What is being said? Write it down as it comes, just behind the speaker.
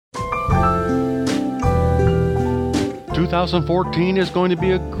2014 is going to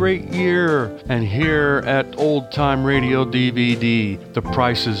be a great year. And here at Old Time Radio DVD, the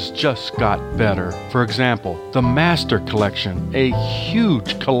prices just got better. For example, the Master Collection, a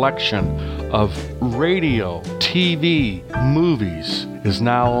huge collection of radio, TV, movies, is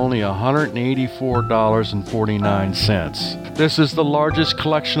now only $184.49. This is the largest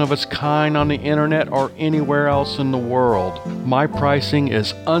collection of its kind on the internet or anywhere else in the world. My pricing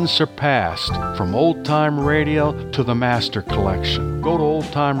is unsurpassed from Old Time Radio to the Master Collection. Go to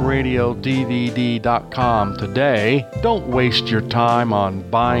oldtimeradiodvd.com today. Don't waste your time on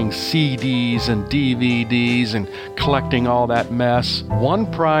buying CDs and DVDs and collecting all that mess.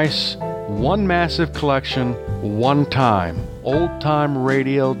 One price, one massive collection, one time.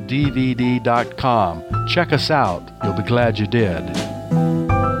 oldtimeradiodvd.com. Check us out. You'll be glad you did.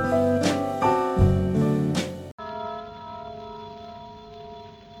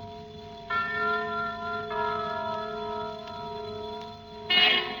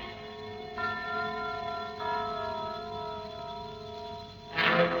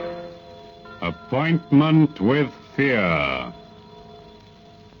 Appointment with Fear.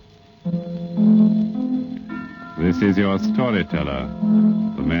 This is your storyteller,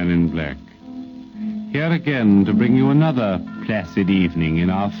 the Man in Black. Here again to bring you another placid evening in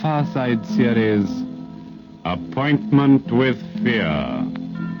our Far Side series, Appointment with Fear.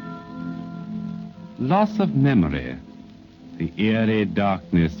 Loss of memory, the eerie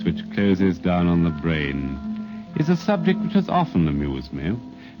darkness which closes down on the brain, is a subject which has often amused me,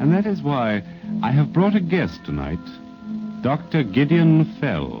 and that is why I have brought a guest tonight, Dr. Gideon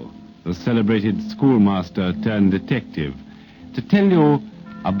Fell, the celebrated schoolmaster turned detective, to tell you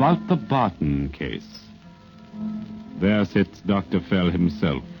about the Barton case. There sits Dr. Fell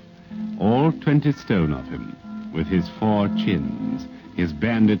himself, all 20 stone of him, with his 4 chins, his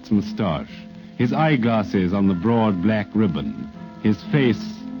bandit's moustache, his eyeglasses on the broad black ribbon, his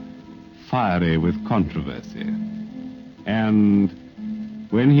face fiery with controversy. And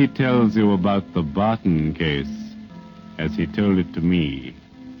when he tells you about the Barton case, as he told it to me,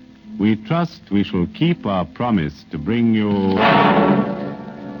 we trust we shall keep our promise to bring you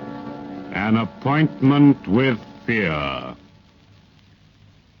An Appointment with Fear.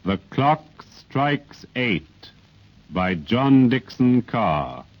 The Clock Strikes 8 by John Dixon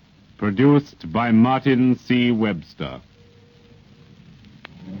Carr, produced by Martin C. Webster.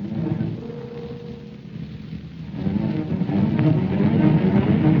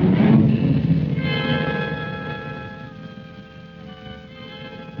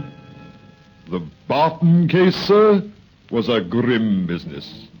 The Barton case, sir, was a grim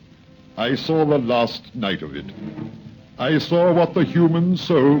business. I saw the last night of it. I saw what the human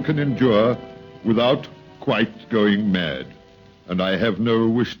soul can endure without quite going mad, and I have no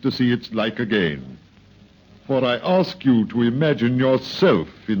wish to see its like again. For I ask you to imagine yourself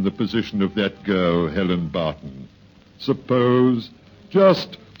in the position of that girl, Helen Barton. Suppose,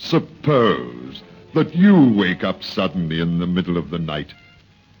 just suppose, that you wake up suddenly in the middle of the night.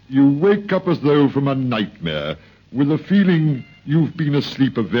 You wake up as though from a nightmare, with a feeling you've been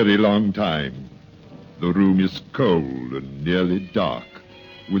asleep a very long time. The room is cold and nearly dark,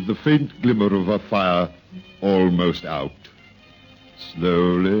 with the faint glimmer of a fire almost out.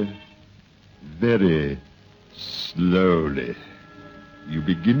 Slowly, very slowly, you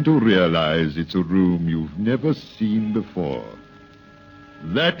begin to realize it's a room you've never seen before.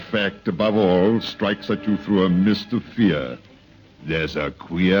 That fact, above all, strikes at you through a mist of fear. There's a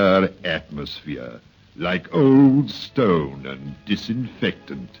queer atmosphere, like old stone and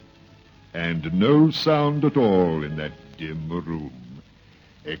disinfectant, and no sound at all in that dim room,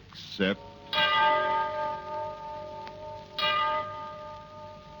 except...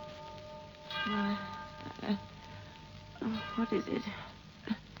 What is it?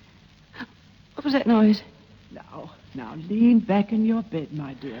 What was that noise? Now, lean back in your bed,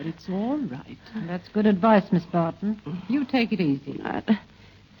 my dear. It's all right. That's good advice, Miss Barton. You take it easy. I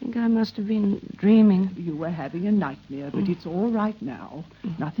think I must have been dreaming. You were having a nightmare, but it's all right now.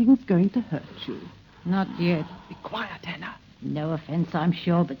 Nothing's going to hurt you. Not yet. Be quiet, Anna. No offense, I'm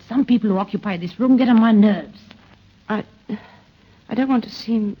sure, but some people who occupy this room get on my nerves. I don't want to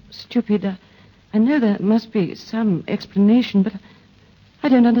seem stupid. I know there must be some explanation, but I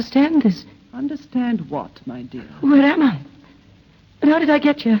don't understand this. Understand what, my dear? Where am I? And how did I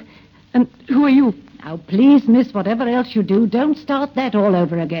get here? And who are you? Now, please, miss, whatever else you do, don't start that all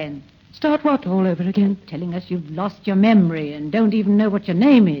over again. Start what all over again? Telling us you've lost your memory and don't even know what your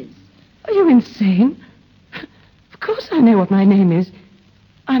name is. Are you insane? Of course I know what my name is.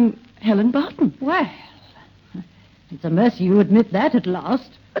 I'm Helen Barton. Well, it's a mercy you admit that at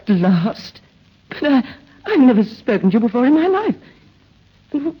last. At last? But I've never spoken to you before in my life.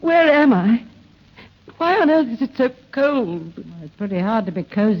 And where am I? Why on earth is it so cold? Well, it's pretty hard to be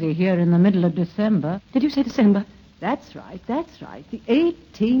cozy here in the middle of December. Did you say December? That's right. The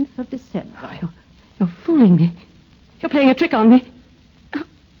 18th of December. Oh, you're fooling me. You're playing a trick on me. Oh,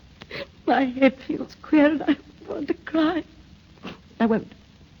 my head feels queer and I want to cry. I won't.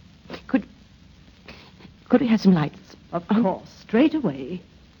 Could we have some lights? Of course, straight away.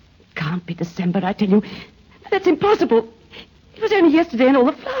 It can't be December, I tell you. That's impossible. It was only yesterday and all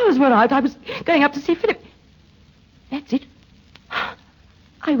the flowers were out. I was going up to see Philip. That's it.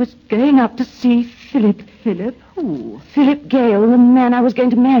 I was going up to see Philip. Philip who? Philip Gale, the man I was going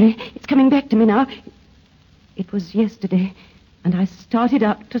to marry. It's coming back to me now. It was yesterday, and I started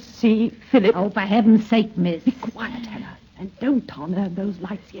up to see Philip. Oh, for heaven's sake, miss. Be quiet, Hannah, and don't turn those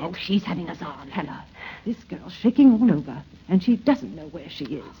lights yet. Oh, she's having us on. Hannah, this girl's shaking all over, and she doesn't know where she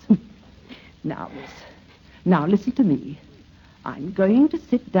is. Now, miss, now listen to me. I'm going to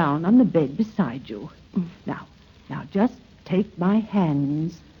sit down on the bed beside you. Now, just take my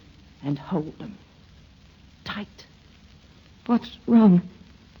hands and hold them. Tight. What's wrong?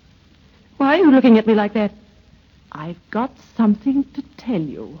 Why are you looking at me like that? I've got something to tell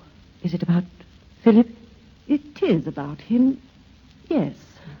you. Is it about Philip? It is about him, yes.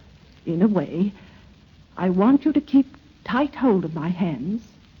 In a way. I want you to keep tight hold of my hands.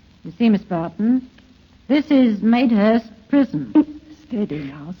 You see, Miss Barton, this is Maidhurst Prison. Steady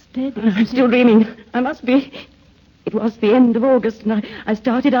now, steady. I'm still dreaming. I must be. It was the end of August, and I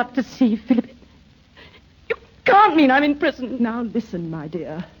started up to see Philip. You can't mean I'm in prison. Now listen, my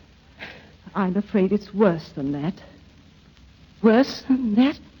dear. I'm afraid it's worse than that. Worse than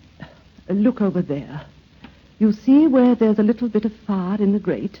that? Look over there. You see where there's a little bit of fire in the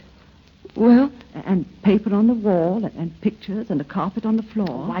grate? Well? And paper on the wall, and pictures, and a carpet on the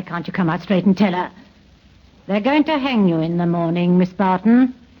floor. Why can't you come out straight and tell her? They're going to hang you in the morning, Miss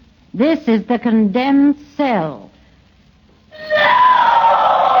Barton. This is the condemned cell.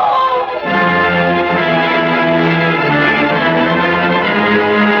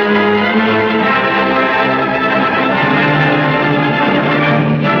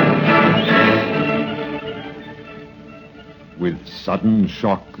 With sudden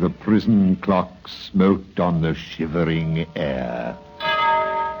shock, the prison clock smote on the shivering air.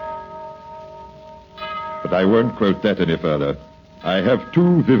 But I won't quote that any further. I have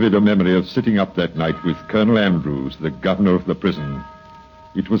too vivid a memory of sitting up that night with Colonel Andrews, the governor of the prison.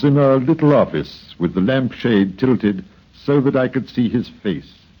 It was in a little office with the lampshade tilted so that I could see his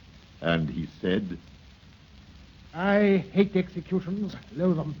face. And he said, I hate executions,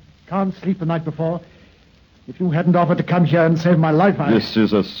 loathe them. Can't sleep the night before. If you hadn't offered to come here and save my life, This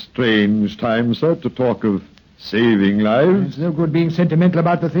is a strange time, sir, to talk of saving lives. It's no good being sentimental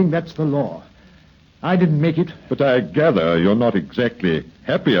about the thing. That's the law. I didn't make it. But I gather you're not exactly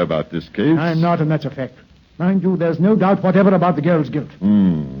happy about this case. I'm not, and that's a fact. Mind you, there's no doubt whatever about the girl's guilt.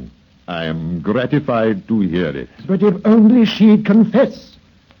 I am gratified to hear it. But if only she'd confess.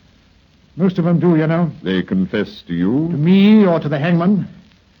 Most of them do, you know. They confess to you? To me or to the hangman.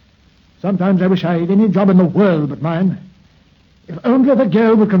 Sometimes I wish I had any job in the world but mine. If only the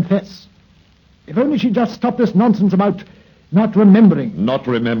girl would confess. If only she'd just stop this nonsense about not remembering. Not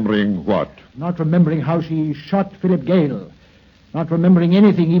remembering what? Not remembering how she shot Philip Gale. Not remembering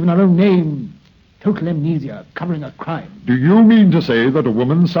anything, even her own name. Total amnesia, covering a crime. Do you mean to say that a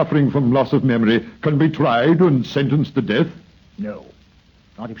woman suffering from loss of memory can be tried and sentenced to death? No.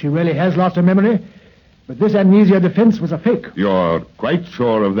 Not if she really has lost her memory. But this amnesia defense was a fake. You're quite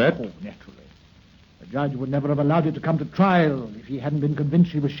sure of that? Oh, naturally. The judge would never have allowed it to come to trial if he hadn't been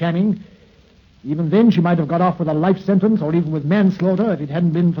convinced she was shamming. Even then, she might have got off with a life sentence or even with manslaughter if it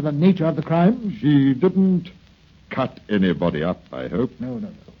hadn't been for the nature of the crime. She didn't cut anybody up, I hope. No.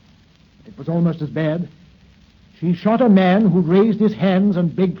 It was almost as bad. She shot a man who raised his hands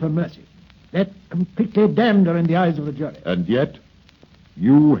and begged for mercy. That completely damned her in the eyes of the jury. And yet,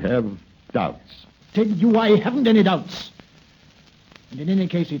 you have doubts. Tell you I haven't any doubts. And in any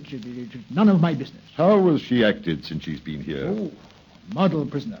case, it's none of my business. How has she acted since she's been here? Oh, model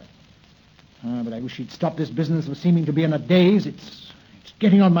prisoner. But I wish she'd stop this business of seeming to be in a daze. It's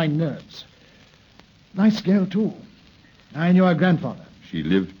getting on my nerves. Nice girl, too. I knew her grandfather. She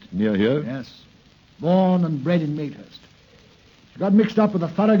lived near here? Yes. Born and bred in Maidhurst. She got mixed up with a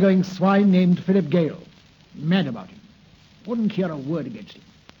thoroughgoing swine named Philip Gale. Mad about him. Wouldn't hear a word against him.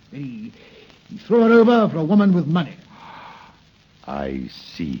 He threw her over for a woman with money. I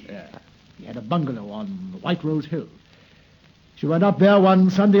see. He had a bungalow on White Rose Hill. She went up there one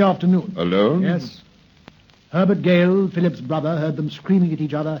Sunday afternoon. Alone? Yes. Herbert Gale, Philip's brother, heard them screaming at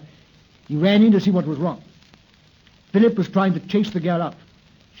each other. He ran in to see what was wrong. Philip was trying to chase the girl up.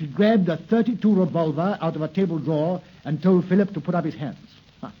 She grabbed a .32 revolver out of a table drawer and told Philip to put up his hands.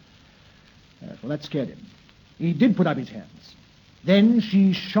 Yes, well, that scared him. He did put up his hands. Then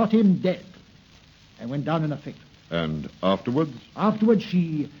she shot him dead and went down in a faint. And afterwards? Afterwards,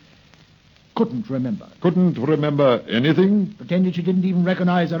 she couldn't remember. Couldn't remember anything? Pretended she didn't even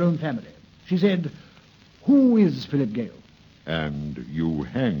recognize her own family. She said, "Who is Philip Gale?" And you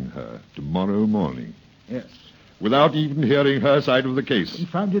hang her tomorrow morning. Yes. Without even hearing her side of the case.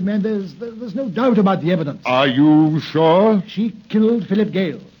 Confounded man, there's no doubt about the evidence. Are you sure? She killed Philip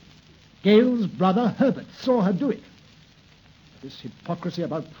Gale. Gale's brother, Herbert, saw her do it. This hypocrisy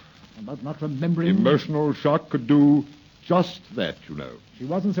about not remembering... Emotional shock could do just that, you know. She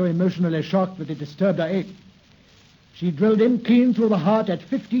wasn't so emotionally shocked that it disturbed her aim. She drilled him clean through the heart at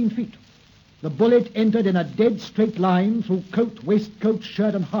 15 feet. The bullet entered in a dead straight line through coat, waistcoat,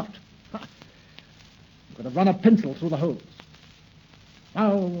 shirt, and heart. You could have run a pencil through the holes.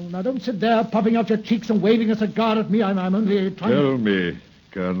 Now, don't sit there puffing out your cheeks and waving a cigar at me. I'm only trying... Tell me,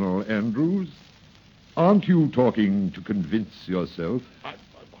 Colonel Andrews, aren't you talking to convince yourself?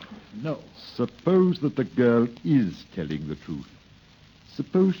 No. Suppose that the girl is telling the truth.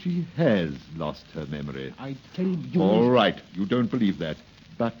 Suppose she has lost her memory. I tell you... All right, you don't believe that.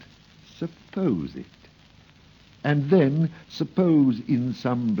 But suppose it. And then suppose in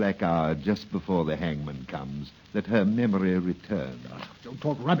some black hour just before the hangman comes that her memory returns. Don't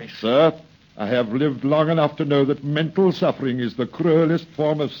talk rubbish. Sir, I have lived long enough to know that mental suffering is the cruelest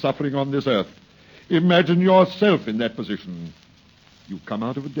form of suffering on this earth. Imagine yourself in that position. You come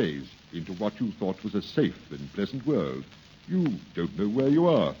out of a daze into what you thought was a safe and pleasant world. You don't know where you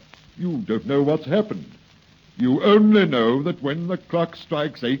are. You don't know what's happened. You only know that when the clock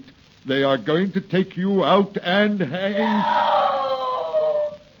strikes 8, they are going to take you out and hang...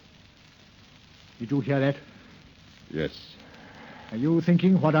 Did you hear that? Yes. Are you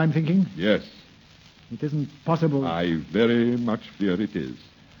thinking what I'm thinking? Yes. It isn't possible. I very much fear it is.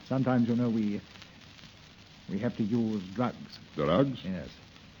 Sometimes, you know, we have to use drugs. Drugs? Yes.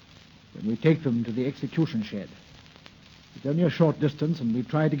 When we take them to the execution shed. It's only a short distance, and we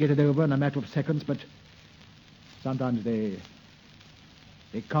try to get it over in a matter of seconds, but sometimes they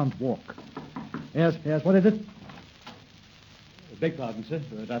can't walk. Yes, what is it? Beg pardon, sir,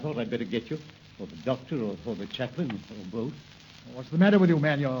 but I thought I'd better get you, or the doctor, or the chaplain, or both. What's the matter with you,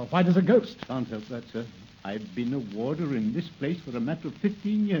 man? You're white as a ghost. Can't help that, sir. I've been a warder in this place for a matter of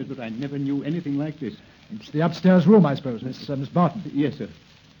 15 years, but I never knew anything like this. It's the upstairs room, I suppose, Miss Barton. Yes, sir.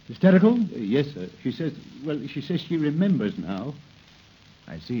 Hysterical? Yes, sir. She says she remembers now.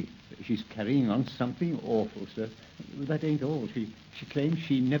 I see. She's carrying on something awful, sir. That ain't all. She claims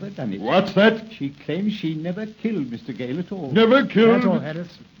she never done it. What's that? She claims she never killed Mr. Gale at all. Never killed? That's all,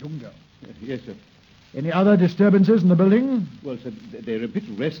 Harris. You can go. Yes, sir. Any other disturbances in the building? Well, sir, they're a bit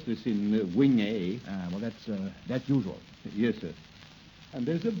restless in Wing A. Well, that's usual. Yes, sir. And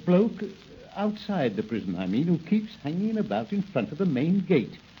there's a bloke outside the prison, who keeps hanging about in front of the main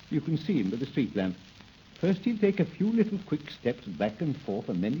gate. You can see him by the street lamp. First he'll take a few little quick steps back and forth,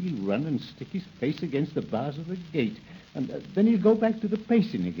 and then he'll run and stick his face against the bars of the gate. And then he'll go back to the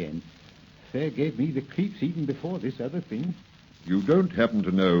pacing again. Fair gave me the creeps even before this other thing. You don't happen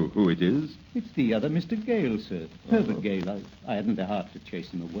to know who it is? It's the other Mr. Gale, sir. Herbert Gale. I hadn't the heart to chase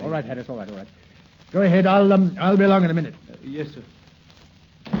him away. All right, Harris, all right. Go ahead, I'll be along in a minute. Yes, sir.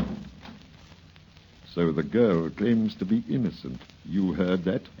 So the girl claims to be innocent. You heard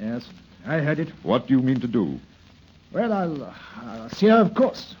that? Yes, I heard it. What do you mean to do? Well, I'll see her, of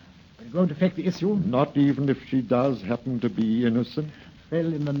course. But it won't affect the issue. Not even if she does happen to be innocent?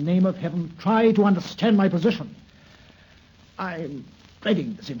 Well, in the name of heaven, try to understand my position. I'm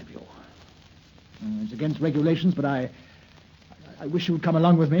dreading this interview. It's against regulations, but I wish you'd come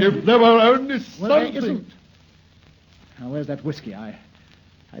along with me. If there were only something... Well, there isn't. Now, where's that whiskey? I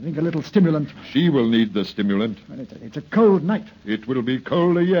think a little stimulant. She will need the stimulant. Well, it's a cold night. It will be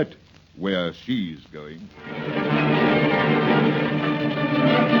colder yet where she's going.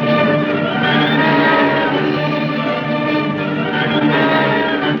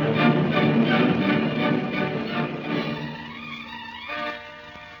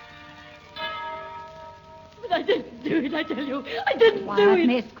 But I didn't do it, I tell you. I didn't do Quiet, it.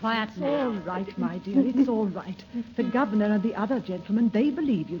 miss, quiet It's all now. right, my dear. It's all right. The governor and the other gentlemen, they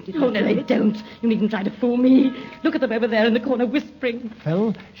believe you did Oh, not no, do they it. don't. You needn't try to fool me. Look at them over there in the corner whispering.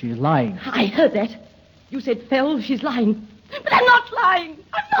 Phil, she's lying. I heard that. You said, Fell, she's lying. But I'm not lying.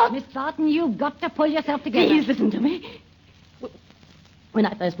 I'm not. Miss Barton, you've got to pull yourself together. Please listen to me. When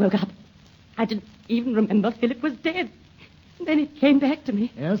I first woke up, I didn't even remember Philip was dead. Then it came back to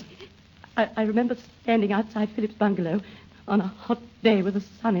me. Yes? I remember standing outside Philip's bungalow on a hot day with the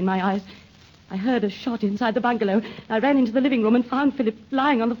sun in my eyes. I heard a shot inside the bungalow. I ran into the living room and found Philip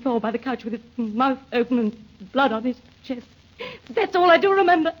lying on the floor by the couch with his mouth open and blood on his chest. That's all I do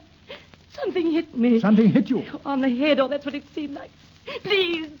remember. Something hit me. Something hit you? On the head, or that's what it seemed like.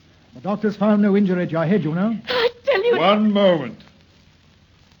 Please. The doctors found no injury at your head, you know. I tell you... One moment.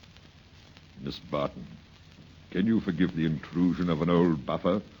 Miss Barton, can you forgive the intrusion of an old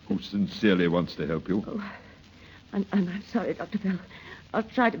buffer who sincerely wants to help you? Oh, I'm sorry, Dr. Bell. I'll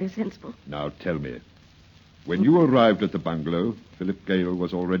try to be sensible. Now tell me, when you arrived at the bungalow, Philip Gale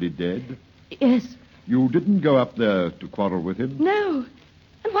was already dead? Yes. You didn't go up there to quarrel with him? No.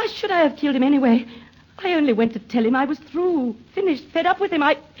 And why should I have killed him anyway? I only went to tell him I was through, finished, fed up with him.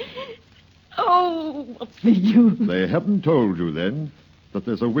 Oh, what's the use? They haven't told you, then, that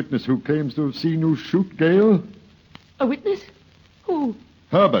there's a witness who claims to have seen you shoot Gale? A witness? Who?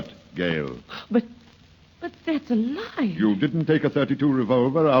 Herbert Gale. But that's a lie. You didn't take a .32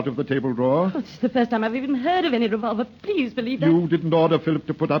 revolver out of the table drawer? Oh, this is the first time I've even heard of any revolver. Please believe that. You didn't order Philip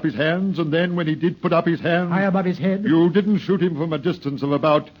to put up his hands, and then when he did put up his hands... High above his head? You didn't shoot him from a distance of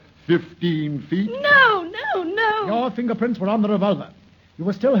about 15 feet? No. Your fingerprints were on the revolver. You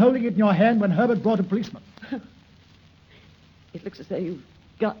were still holding it in your hand when Herbert brought a policeman. It looks as though you've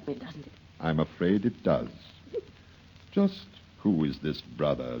got me, doesn't it? I'm afraid it does. Just who is this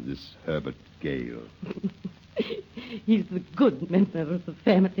brother, this Herbert Gale? He's the good member of the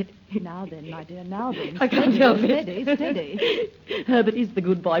family. Now then, my dear, now then. I can't help it. Steady. Herbert is the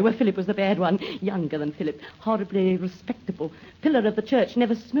good boy, where Philip was the bad one. Younger than Philip, horribly respectable. Pillar of the church,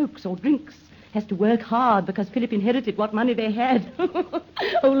 never smokes or drinks. Has to work hard because Philip inherited what money they had.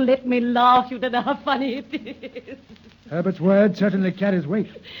 Oh, let me laugh. You don't know how funny it is. Herbert's word certainly carries weight.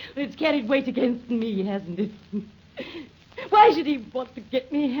 It's carried weight against me, hasn't it? Why should he want to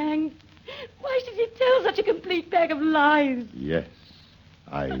get me hanged? Why should he tell such a complete bag of lies? Yes,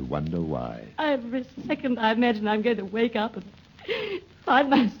 I wonder why. Every second I imagine I'm going to wake up and find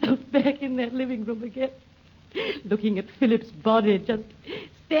myself back in that living room again, looking at Philip's body, just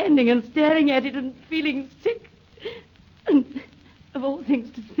standing and staring at it and feeling sick. And of all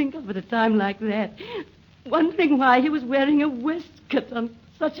things to think of at a time like that, wondering why he was wearing a waistcoat on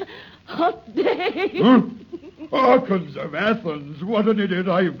such a hot day. Archons of Athens, what an idiot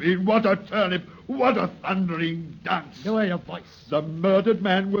I've been. What a turnip. What a thundering dance. Lower your voice. The murdered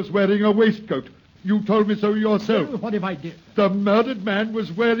man was wearing a waistcoat. You told me so yourself. What if I did? The murdered man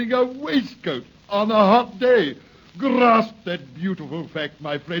was wearing a waistcoat on a hot day. Grasp that beautiful fact,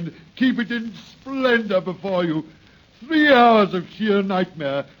 my friend. Keep it in splendor before you. 3 hours of sheer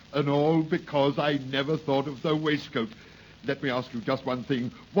nightmare, and all because I never thought of the waistcoat. Let me ask you just one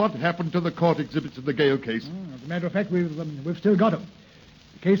thing. What happened to the court exhibits in the Gale case? As a matter of fact, we've still got them.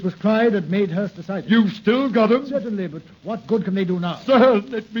 The case was tried and Madehurst decided. You've still got them? Certainly, but what good can they do now? Sir,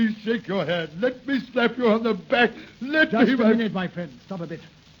 let me shake your hand. Let me slap you on the back. Let Just me... a minute, my friend. Stop a bit.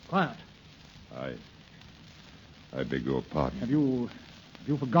 Quiet. I beg your pardon. Have you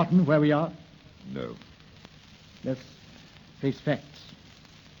forgotten where we are? No. Let's face facts.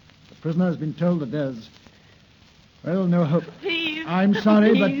 The prisoner has been told that there's, well, no hope. Please. I'm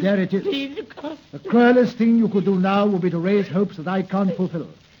sorry, but please, there it is. Please, you can't. The cruelest thing you could do now would be to raise hopes that I can't fulfill.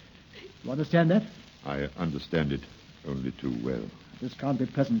 You understand that? I understand it only too well. This can't be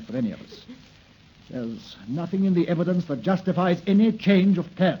pleasant for any of us. There's nothing in the evidence that justifies any change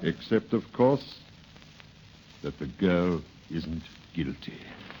of plan. Except, of course, that the girl isn't guilty.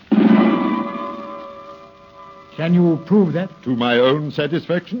 Can you prove that? To my own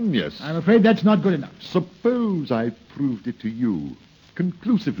satisfaction, yes. I'm afraid that's not good enough. Suppose I proved it to you.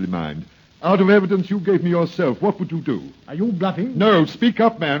 Conclusively, mind. Out of evidence you gave me yourself, what would you do? Are you bluffing? No, speak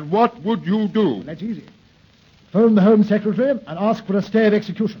up, man. What would you do? That's easy. Phone the Home Secretary and ask for a stay of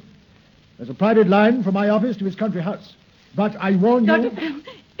execution. There's a private line from my office to his country house. But I warn you... Dr. Bell,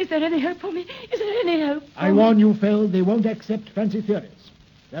 is there any hope for me? Is there any hope? I warn you, Phil, they won't accept fancy theories.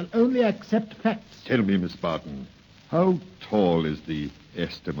 They'll only accept facts. Tell me, Miss Barton, how tall is the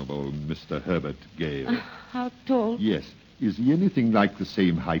estimable Mr. Herbert Gale? How tall? Yes. Is he anything like the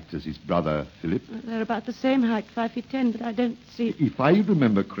same height as his brother, Philip? They're about the same height, 5'10", but I don't see... If I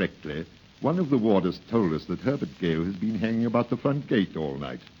remember correctly, one of the warders told us that Herbert Gale has been hanging about the front gate all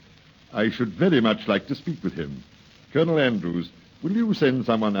night. I should very much like to speak with him. Colonel Andrews, will you send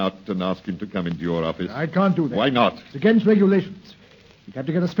someone out and ask him to come into your office? I can't do that. Why not? It's against regulations. You'd have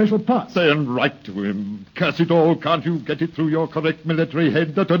to get a special pass. Say and write to him. Curse it all, can't you get it through your correct military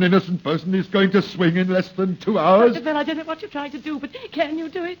head that an innocent person is going to swing in less than 2 hours? Dr. Bell, I don't know what you're trying to do, but can you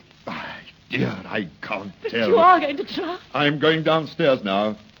do it? My dear, I can't But tell. you are going to try. I'm going downstairs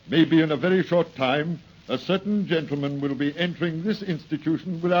now. Maybe in a very short time, a certain gentleman will be entering this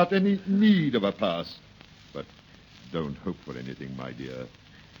institution without any need of a pass. But don't hope for anything, my dear.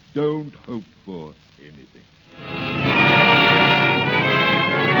 Don't hope for anything.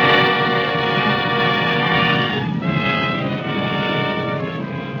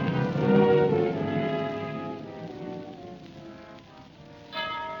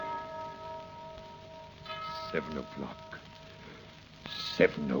 o'clock.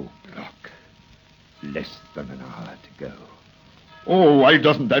 7 o'clock. Less than an hour to go. Oh, why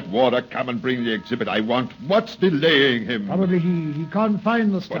doesn't that warder come and bring the exhibit I want? What's delaying him? Probably he can't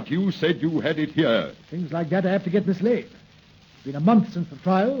find the stuff. But you said you had it here. Things like that I have to get mislaid. It's been a month since the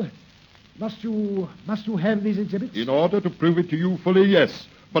trial. Must you have these exhibits? In order to prove it to you fully, yes.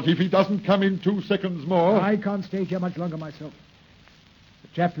 But if he doesn't come in 2 seconds more... I can't stay here much longer myself. The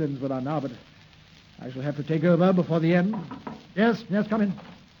chaplain's with us now, but I shall have to take over before the end. Yes, come in.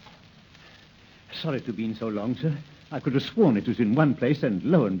 Sorry to have been so long, sir. I could have sworn it was in one place, and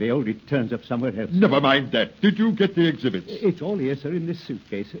lo and behold, it turns up somewhere else. Never mind that. Did you get the exhibits? It's all here, sir, in this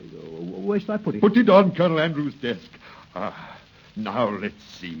suitcase. Where shall I put it? Put it on Colonel Andrews' desk. Now let's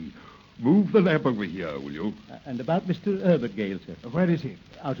see. Move the lamp over here, will you? And about Mr. Herbert Gale, sir. Where is he?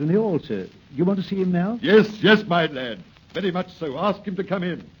 Out in the hall, sir. You want to see him now? Yes, my lad. Very much so. Ask him to come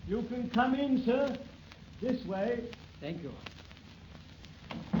in. You can come in, sir. This way. Thank you.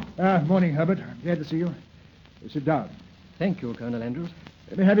 Morning, Herbert. Glad to see you. Sit down. Thank you, Colonel Andrews.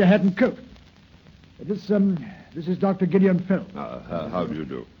 Let me have your hat and coat. This is Dr. Gideon Fell. How do you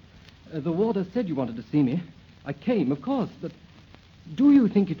do? The warder said you wanted to see me. I came, of course, but do you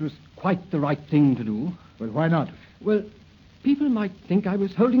think it was quite the right thing to do? Well, why not? Well, people might think I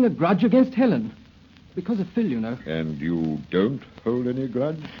was holding a grudge against Helen. Because of Phil, you know. And you don't hold any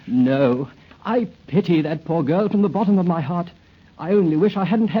grudge? No. I pity that poor girl from the bottom of my heart. I only wish I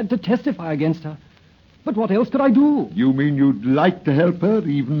hadn't had to testify against her. But what else could I do? You mean you'd like to help her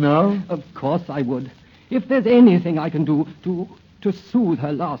even now? Of course I would. If there's anything I can do to soothe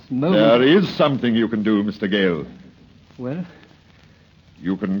her last moment... There is something you can do, Mr. Gale. Well?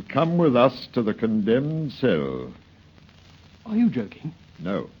 You can come with us to the condemned cell. Are you joking?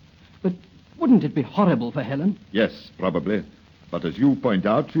 No. But wouldn't it be horrible for Helen? Yes, probably. But as you point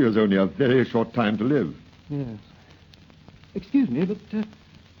out, she has only a very short time to live. Yes. Excuse me, but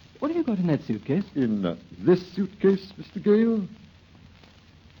what have you got in that suitcase? In this suitcase, Mr. Gale?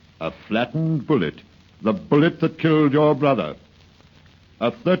 A flattened bullet. The bullet that killed your brother.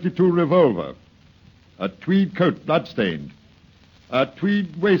 A .32 revolver. A tweed coat, bloodstained. A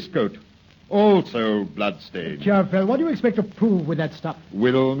tweed waistcoat, also bloodstained. Fell, what do you expect to prove with that stuff?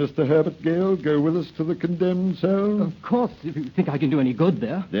 Will Mr. Herbert Gale go with us to the condemned cell? Of course, if you think I can do any good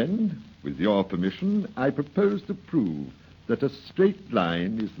there. Then, with your permission, I propose to prove that a straight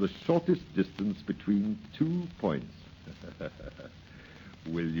line is the shortest distance between 2 points.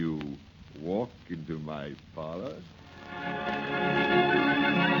 Will you walk into my parlor?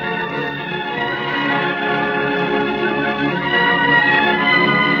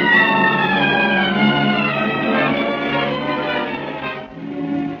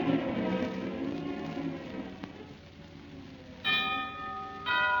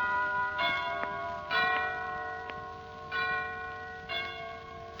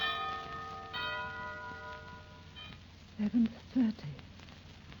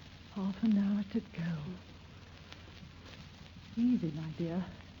 Half an hour to go. Easy, my dear.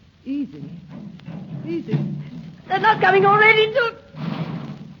 Easy. They're not coming already, too.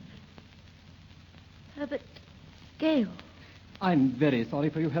 Herbert Gale. I'm very sorry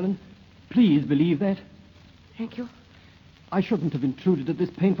for you, Helen. Please believe that. Thank you. I shouldn't have intruded at this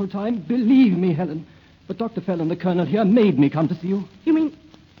painful time. Believe me, Helen. But Dr. Fell and the Colonel here made me come to see you. You mean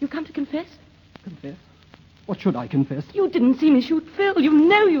you come to confess? Confess? What should I confess? You didn't see me shoot Phil. You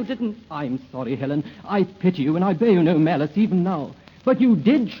know you didn't. I'm sorry, Helen. I pity you, and I bear you no malice even now. But you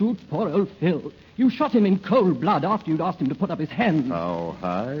did shoot poor old Phil. You shot him in cold blood after you'd asked him to put up his hands. How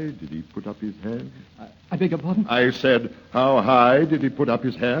high did he put up his hands? I beg your pardon? I said, how high did he put up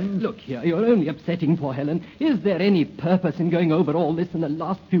his hands? Look here, you're only upsetting poor Helen. Is there any purpose in going over all this in the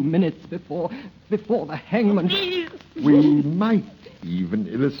last few minutes before the hangman... Please. We might even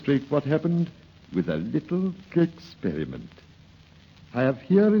illustrate what happened with a little experiment. I have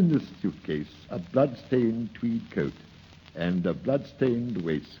here in this suitcase a blood-stained tweed coat and a blood-stained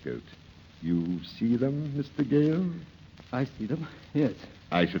waistcoat. You see them, Mr. Gale? I see them, yes.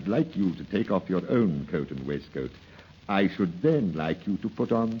 I should like you to take off your own coat and waistcoat. I should then like you to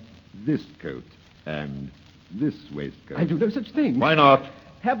put on this coat and this waistcoat. I'll do no such thing. Why not?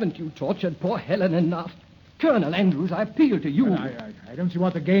 Haven't you tortured poor Helen enough? Colonel Andrews, I appeal to you. Well, I don't see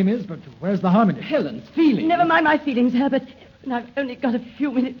what the game is, but where's the harm in it? Helen's feelings. Never mind my feelings, Herbert. And I've only got a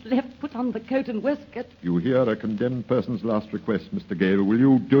few minutes left. Put on the coat and waistcoat. You hear a condemned person's last request, Mr. Gale. Will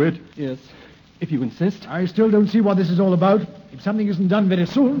you do it? Yes, if you insist. I still don't see what this is all about. If something isn't done very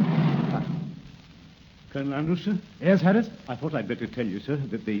soon... Colonel Andrews, sir? Yes, Harris? I thought I'd better tell you, sir,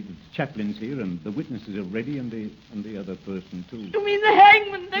 that the chaplain's here and the witnesses are ready and the other person, too. You mean the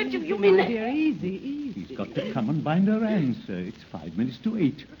hangman, don't you? You mean the... Dear, easy. He's got to come and bind her hands, sir. It's 5 minutes to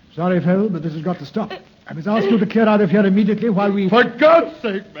 8. Sorry, Phil, but this has got to stop. I must ask you to clear out of here immediately while we... For God's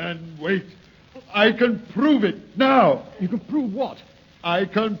sake, man, wait. I can prove it now. You can prove what? I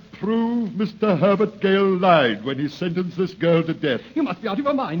can prove Mr. Herbert Gale lied when he sentenced this girl to death. You must be out of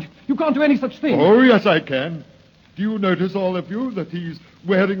your mind. You can't do any such thing. Oh, yes, I can. Do you notice, all of you, that he's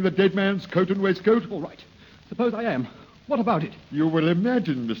wearing the dead man's coat and waistcoat? All right. Suppose I am. What about it? You will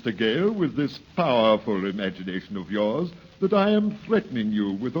imagine, Mr. Gale, with this powerful imagination of yours, that I am threatening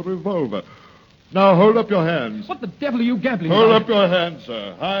you with a revolver. Now, hold up your hands. What the devil are you gambling Hold about? up your hands,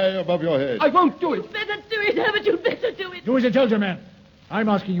 sir, high above your head. I won't do it. You'd better do it, Herbert. You'd better do it. Do as I told you, man. I'm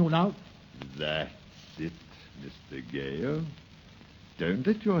asking you now. That's it, Mr. Gale. Don't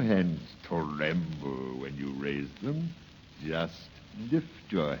let your hands tremble when you raise them. Just lift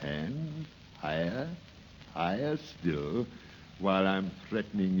your hand higher, higher still, while I'm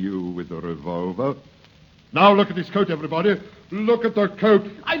threatening you with a revolver. Now look at his coat, everybody. Look at the coat.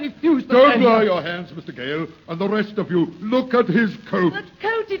 I refuse to Don't stand lower here. your hands, Mr. Gale, and the rest of you. Look at his coat. The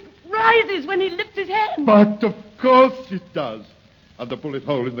coat, it rises when he lifts his hand. But of course it does. And the bullet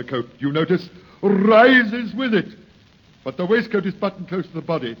hole in the coat, you notice, rises with it. But the waistcoat is buttoned close to the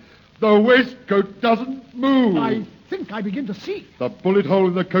body. The waistcoat doesn't move. I think I begin to see. The bullet hole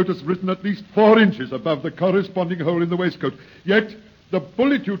in the coat has risen at least 4 inches above the corresponding hole in the waistcoat. Yet, the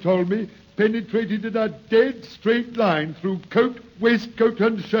bullet, you told me, penetrated in a dead straight line through coat, waistcoat,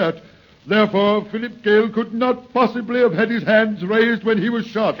 and shirt. Therefore, Philip Gale could not possibly have had his hands raised when he was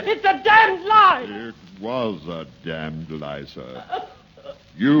shot. It's a damned lie. It was a damned lie, sir.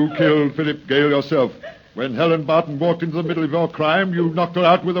 You killed Philip Gale yourself. When Helen Barton walked into the middle of your crime, you knocked her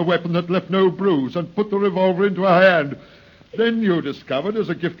out with a weapon that left no bruise and put the revolver into her hand. Then you discovered, as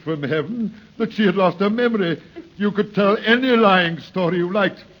a gift from heaven, that she had lost her memory. You could tell any lying story you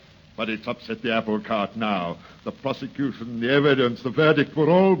liked. But it's upset the apple cart now. The prosecution, the evidence, the verdict were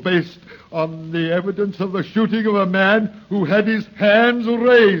all based on the evidence of the shooting of a man who had his hands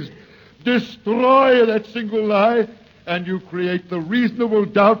raised. Destroy that single lie, and you create the reasonable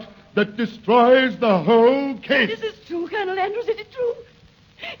doubt that destroys the whole case. This is true, Colonel Andrews. Is it true?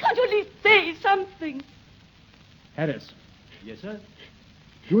 Can't you at least say something? Harris, Yes, sir?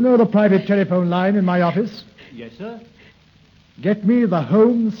 do you know the private telephone line in my office? Yes, sir? Get me the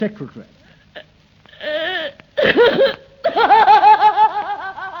Home Secretary.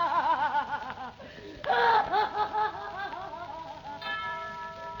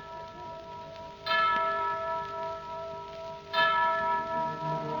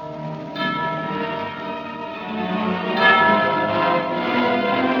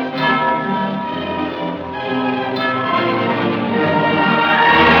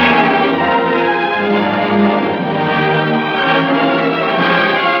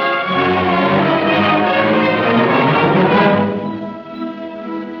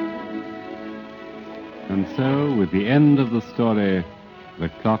 And so, with the end of the story, the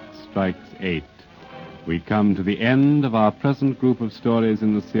clock strikes 8. We come to the end of our present group of stories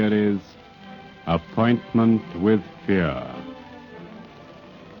in the series, Appointment with Fear.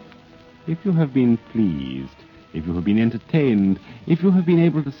 If you have been pleased, if you have been entertained, if you have been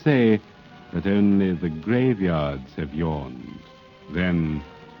able to say that only the graveyards have yawned, then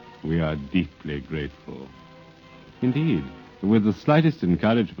we are deeply grateful. Indeed, with the slightest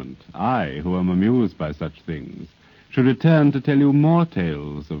encouragement, I, who am amused by such things, should return to tell you more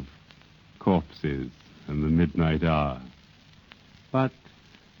tales of corpses and the midnight hour. But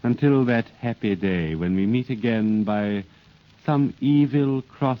until that happy day when we meet again by some evil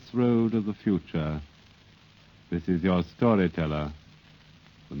crossroad of the future, this is your storyteller,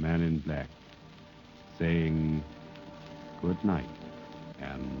 the man in black, saying good night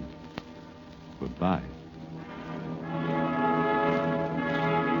and goodbye.